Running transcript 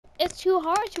it's too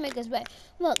hard to make us better.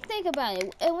 Look, think about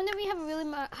it. And whenever you have a really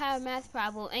hard math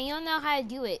problem and you don't know how to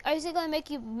do it, is it gonna make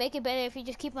it better if you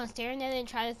just keep on staring at it and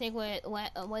try to think what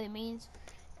it means?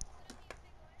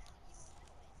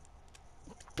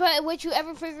 But would you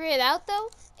ever figure it out though?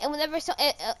 And whenever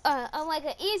unlike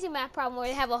an easy math problem where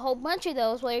you have a whole bunch of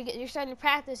those, where you're starting to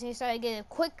practice and you start to get it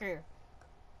quicker.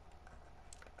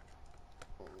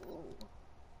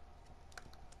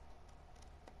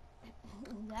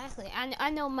 Exactly. I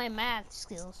know my math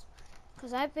skills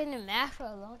because I've been in math for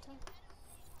a long time.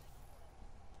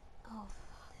 Oh.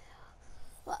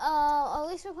 Well,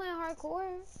 at least we're playing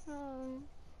hardcore.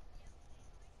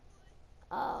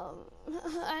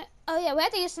 Oh yeah, we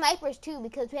have to use snipers too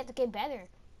because we have to get better.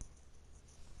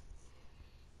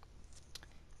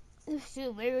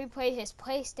 Dude, we played his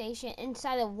PlayStation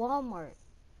inside of Walmart.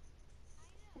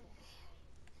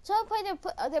 Someone played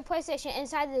their PlayStation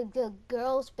inside the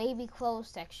girls' baby clothes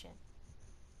section.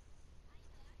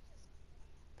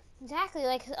 Exactly,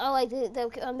 like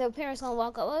their parents gonna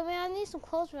walk up. Oh man, I need some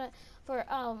clothes for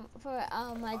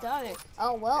my daughter.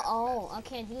 Oh well, I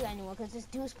can't do that anymore because this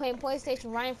dude's playing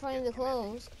PlayStation right in front of the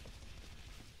clothes.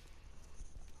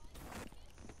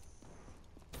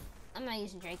 I'm not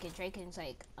using Draken. Draken's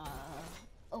like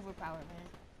overpowered, man.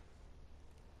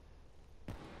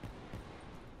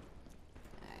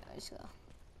 Alright, let's go.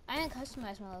 I didn't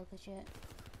customize my locals yet.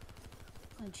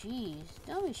 Oh jeez,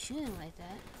 don't be shooting like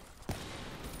that.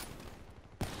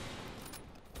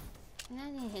 And I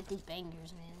need to hit these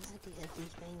bangers, man. I have to hit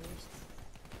these bangers.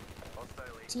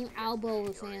 Team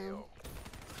Albo fam.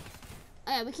 Oh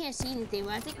yeah, we can't see anything,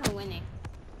 but I think we're winning.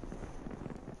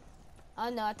 Oh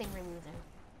no, I think we're losing.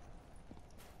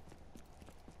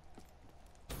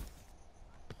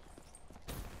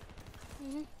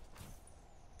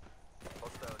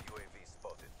 Hostile UAV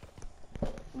spotted.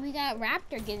 We got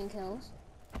Raptor getting kills.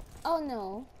 Oh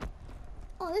no.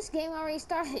 Oh, this game already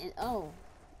started. Oh.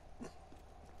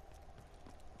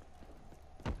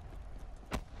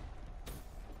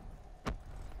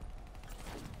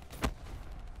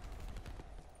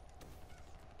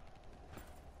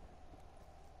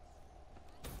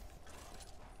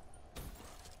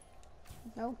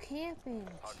 No camping.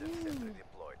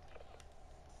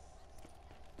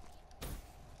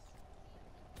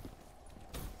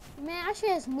 Man, I should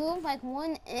have moved like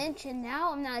 1 inch and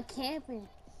now I'm not camping.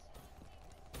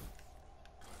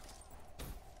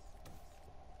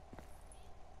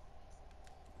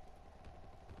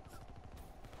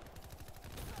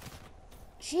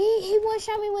 Gee, he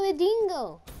one-shot me with a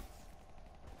dingo.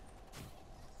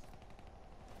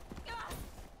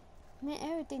 Man,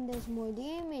 everything does more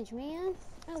damage, man.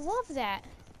 I love that.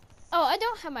 Oh, I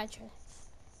don't have my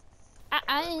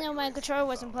I didn't know my controller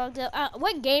wasn't plugged up.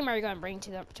 What game are you gonna bring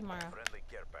tomorrow?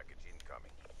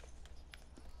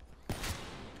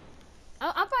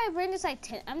 I'll probably bring this like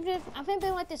 10. I'm gonna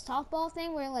bring like this softball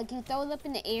thing where like you throw it up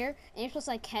in the air and you're supposed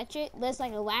to like catch it. There's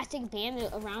like elastic band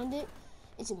around it.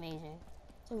 It's amazing.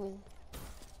 So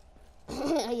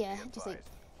yeah, just like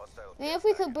man, if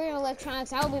we could bring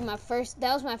electronics, that would be my first.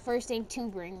 That was my first thing to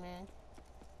bring, man.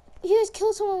 You just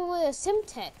killed someone with a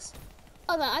Simtex.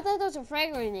 Oh no, I thought that was a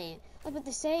frag grenade. I was about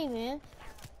to say, man,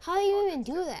 how do you even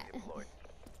do that?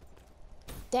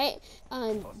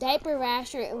 Diaper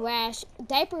Rash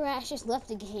just left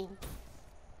the game.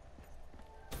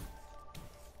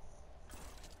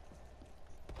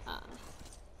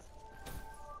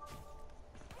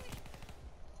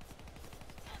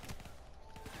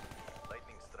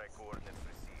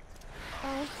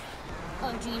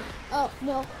 Oh gee. Oh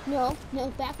no,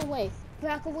 back away.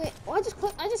 Back away. Oh, I just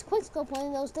quick scoped one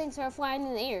of those things that are flying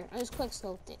in the air. I just quick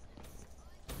scoped it.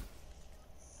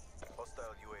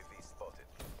 Hostile UAV spotted.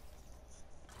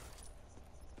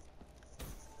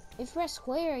 If you press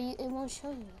square, it won't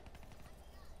show you.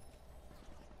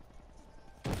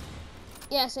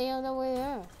 Yeah, so you don't know where they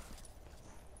are.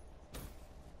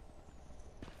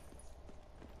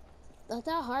 I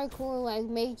thought hardcore like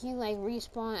made you like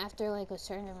respawn after like a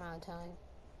certain amount of time.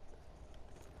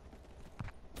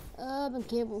 I've been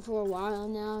camping for a while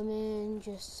now, man.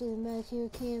 Just sitting back here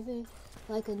camping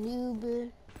like a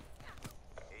noob.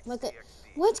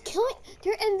 What's killing?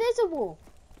 They're invisible.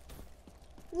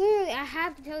 Literally, I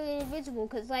have to tell you they're invisible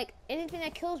because like anything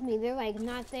that kills me, they're like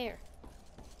not there.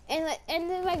 And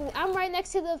then like I'm right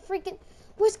next to the freaking.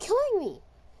 What's killing me?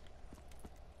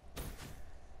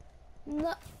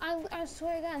 No, I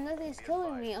swear to God, nothing's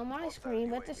killing me on my screen,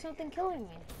 but there's something killing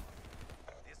me.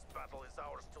 This battle is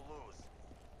ours to lose.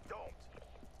 Don't.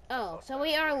 Oh, so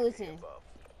we are losing.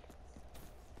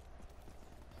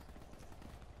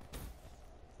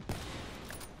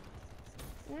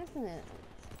 Nothing.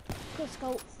 Good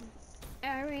scope.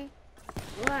 every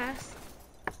last.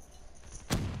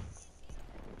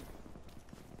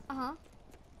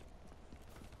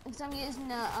 Because I'm using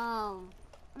the I'm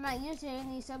not using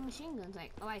any submachine guns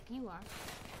like you are.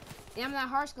 Yeah, I'm not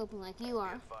hard scoping like you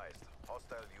are. Advised.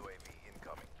 Hostile UAV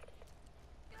incoming.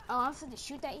 Oh, I'm supposed to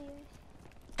shoot that you.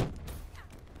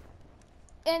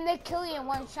 And they kill you in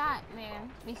one shot,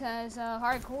 man, because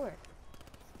hardcore.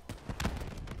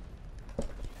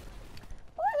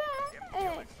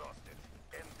 Kill exhausted.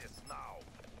 End this now.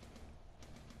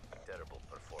 Terrible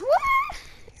performance. What?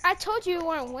 I told you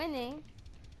weren't winning.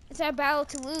 It's our battle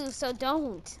to lose, so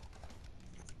don't.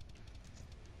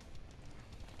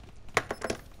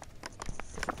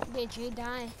 Did you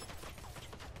die?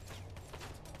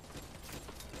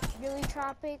 Really,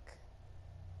 Tropic?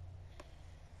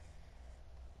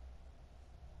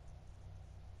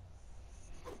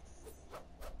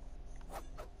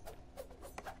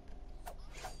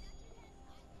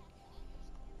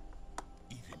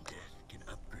 Even death can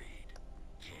upgrade.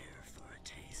 Care for a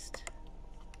taste?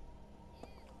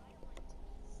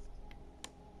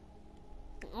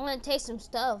 I want to taste some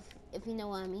stuff, if you know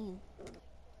what I mean.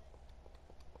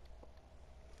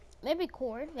 Maybe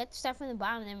cord. You have to start from the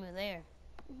bottom and then we're there.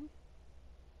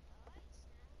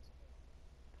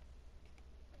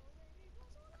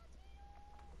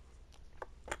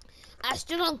 I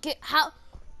still don't get how.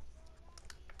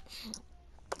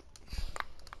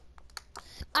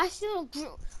 I still don't get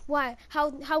why.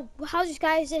 How this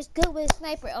guy is this good with a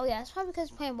sniper? Oh yeah, it's probably because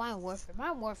he's playing Modern Warfare.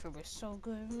 Modern Warfare was so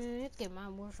good, man. Let's get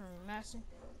Modern Warfare remastered.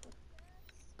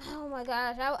 Oh my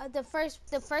gosh, the first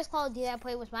Call of Duty I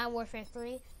played was Modern Warfare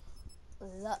 3.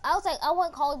 I was like, I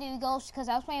want Call of Duty Ghosts because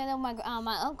I was playing over my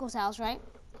uncle's house, right?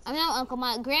 I mean, not uncle,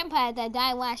 my grandpa that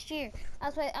died last year. I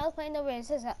was playing over at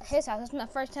his house. That's my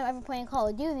first time ever playing Call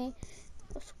of Duty.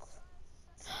 This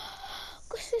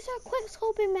is our quick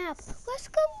scoping map. Let's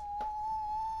go.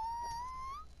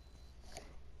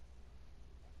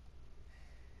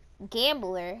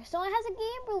 Gambler. Someone has a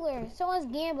gambler. Someone's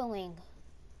gambling.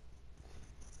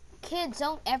 Kids,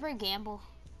 don't ever gamble.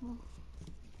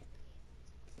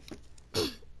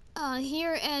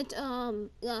 Here at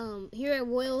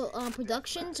Royal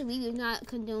Productions, we do not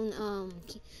condone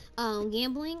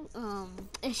gambling.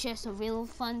 It's just a real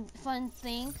fun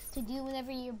thing to do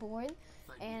whenever you're bored,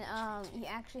 and you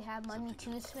actually have money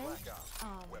to spend.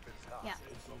 Yeah.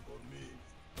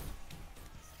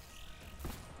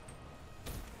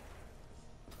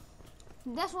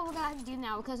 That's what we're gonna have to do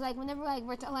now, because like whenever like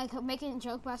we're making a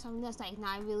joke about something that's like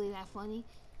not really that funny,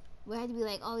 we have to be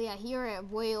like, oh yeah, here at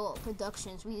Royal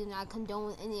Productions, we do not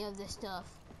condone any of this stuff.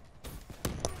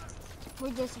 We're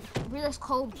just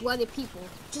cold-blooded people.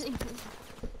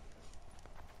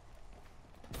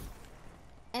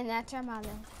 And that's our motto.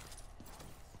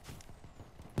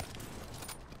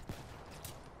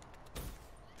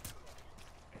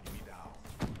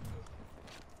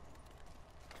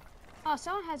 Oh,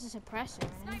 someone has a suppressor.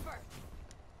 Sniper.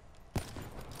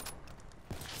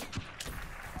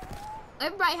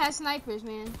 Everybody has snipers,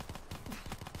 man.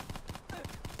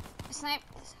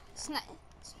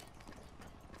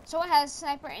 Someone has a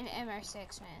sniper and an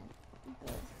MR6, man.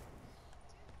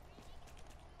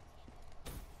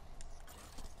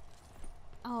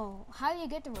 Oh, how do you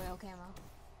get the royal camo?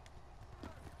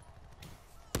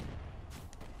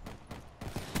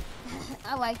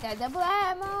 I like that double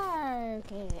ammo.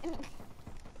 Okay.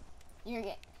 You're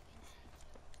gay.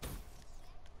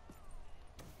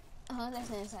 Oh, that's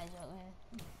an inside joke, man.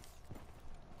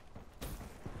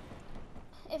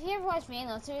 If you ever watch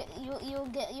Vandals, you'll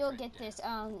get this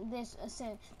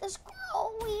the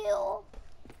scroll wheel.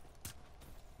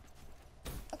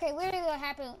 Okay, literally what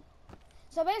happened.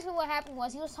 So basically, what happened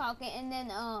was he was talking, and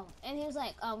then and he was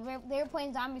like, they were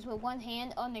playing zombies with one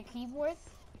hand on their keyboard.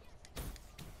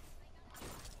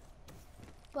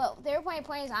 But they were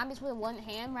playing zombies with one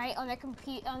hand, right, on their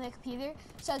computer.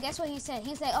 So guess what he said?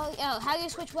 He's like, oh, yeah, how do you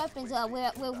switch weapons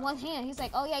with one hand? He's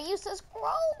like, oh yeah, use the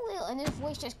scroll wheel, and his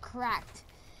voice just cracked.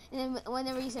 And then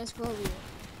whenever he said scroll wheel,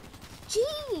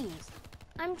 jeez,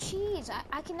 I'm cheesed.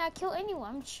 I cannot kill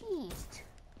anyone. I'm cheesed.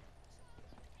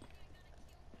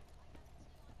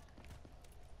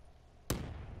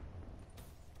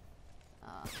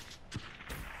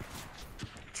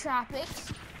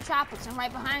 Tropics, I'm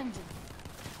right behind you.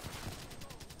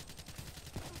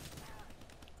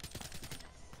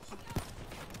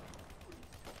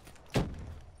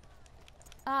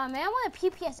 Man, I want a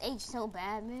PPSH so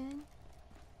bad, man.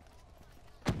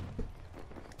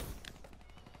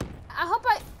 I hope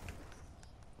I...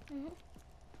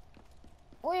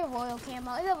 Or your royal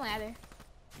camo, it doesn't matter.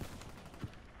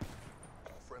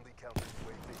 Friendly counter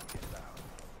UAV inbound.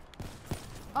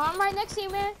 Oh, I'm right next to you,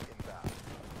 man. Inbound.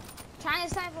 Trying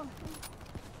to snipe him.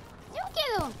 You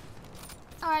get him.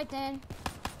 All right then.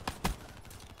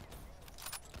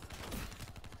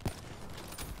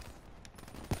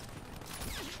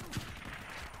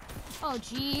 Oh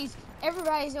jeez,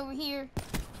 everybody's over here.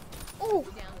 Ooh,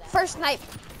 first snipe.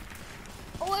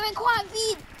 Oh, I'm in quad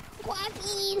feed. Quad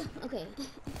feed. Okay.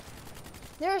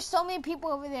 There are so many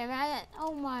people over there, man.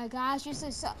 Oh my gosh, this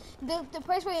is so, the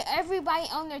place where everybody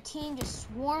on their team just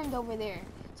swarmed over there.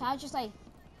 So I was just like,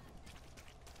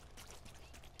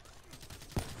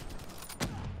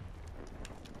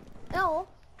 no.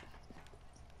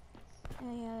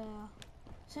 Yeah.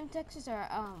 Semtexes are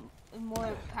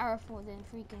more powerful than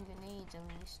freaking grenades, at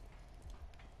least.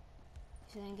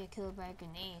 So they didn't get killed by a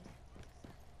grenade.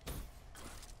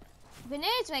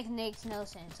 Grenades makes no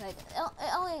sense. Like,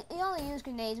 you only use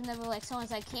grenades whenever like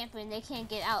someone's like camping, they can't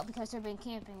get out because they've been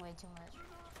camping way too much.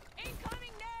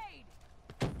 Incoming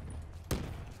nade!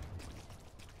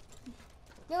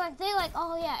 They're like,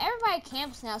 oh yeah, everybody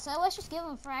camps now, so let's just give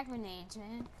them frag grenades,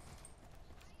 man.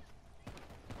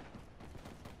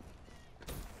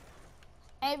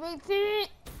 Everything.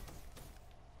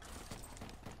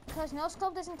 Because no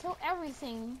scope doesn't kill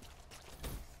everything.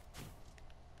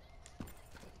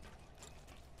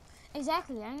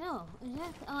 Exactly, I know.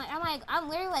 Exactly. I'm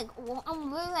literally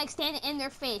like standing in their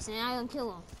face and I don't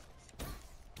kill them.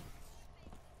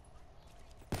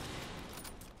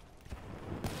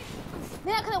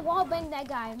 Man, I could have wall banged that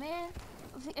guy, man.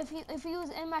 If he was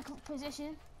in my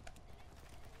position.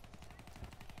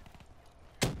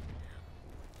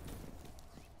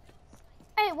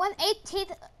 Hey,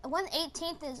 1/18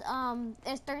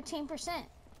 is 13%.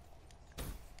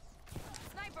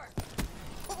 Sniper!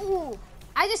 Ooh.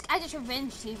 I just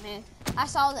revenged you, man. I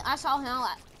saw him.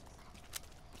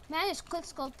 Man, I just quick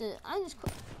scoped it.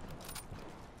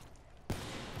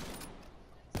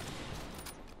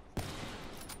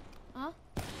 Huh?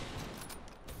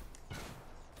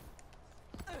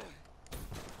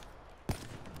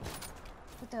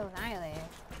 Put the annihilator.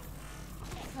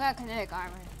 I got kinetic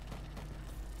armor.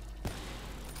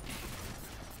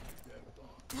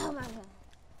 Oh my god.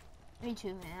 Me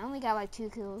too, man. I only got like 2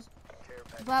 kills.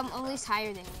 But I'm at least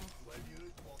higher than you.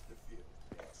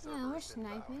 Yeah, we're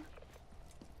sniping.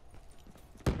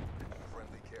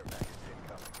 Friendly care package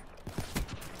incoming.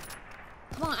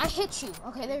 Come on, I hit you.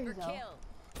 Okay, there you go.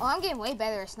 Oh, I'm getting way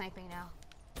better at sniping now.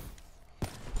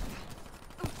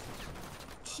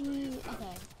 Gee,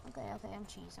 okay, I'm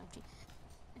cheese.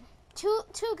 Two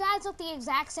guys look the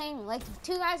exact same, like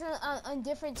 2 guys on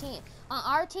different team. On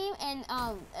our team and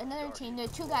another team, the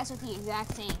 2 guys look the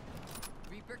exact same.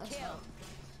 Reaper kill.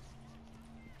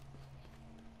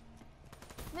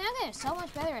 Man, I'm getting so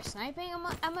much better at sniping.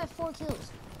 I'm at 4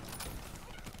 kills.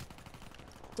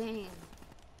 Dang.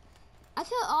 I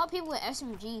kill all people with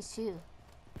SMGs too.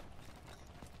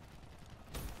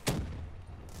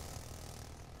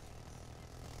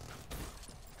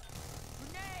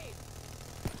 Grenade!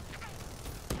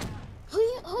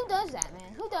 Who does that,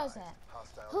 man? Who does that?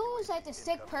 Who's like the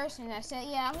sick person that said,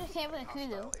 yeah, I'm just camping a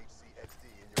kudu? HCXD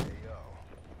in your AO.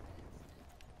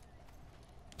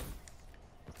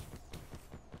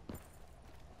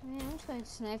 Man, I'm just gonna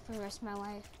snipe for the rest of my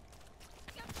life.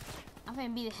 I'm gonna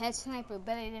be the head sniper,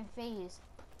 better than FaZe.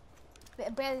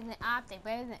 Better than Optic,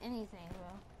 better than anything,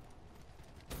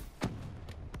 bro.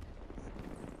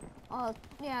 Oh,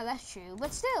 yeah, that's true.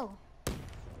 But still.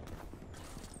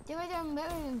 They're better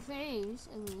than FaZe,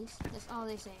 at least. That's all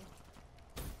they say.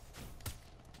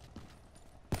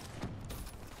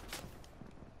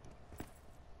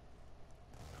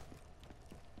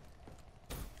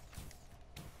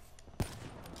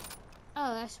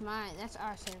 Oh, that's mine. That's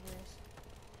our servers.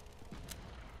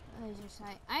 I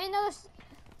didn't know this.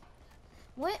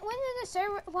 When did the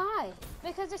server? Why?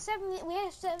 Because the 70. We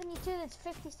have 72. That's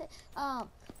 56.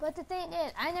 But the thing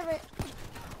is, I never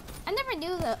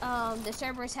knew the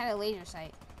servers had a laser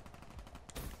sight.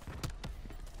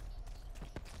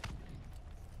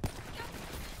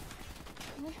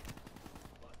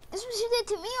 This is what you did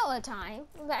to me all the time.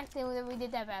 Back then, whenever we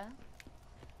did that battle.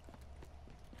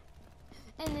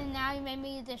 And then now you made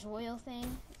me this royal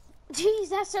thing. Jeez,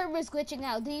 that Cerberus glitching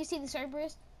out. Do you see the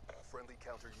Cerberus? Friendly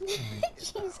counter UAV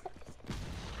Jesus.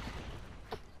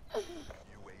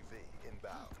 UAV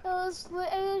inbound. It was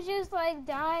just like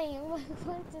dying. I'm like,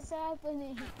 what is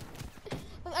happening?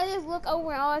 I just look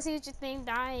over and all I see is your thing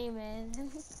dying, man.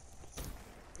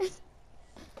 It's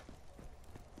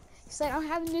like, I'm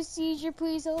having a seizure,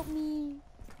 please help me.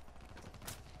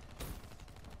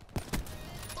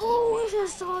 Oh, I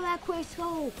just saw that quick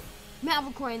scope. Man, I'm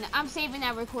recording that. I'm saving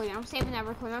that recording. I'm saving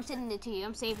it to you.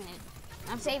 I'm saving it.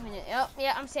 I'm saving it. Yep,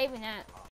 yeah, I'm saving that.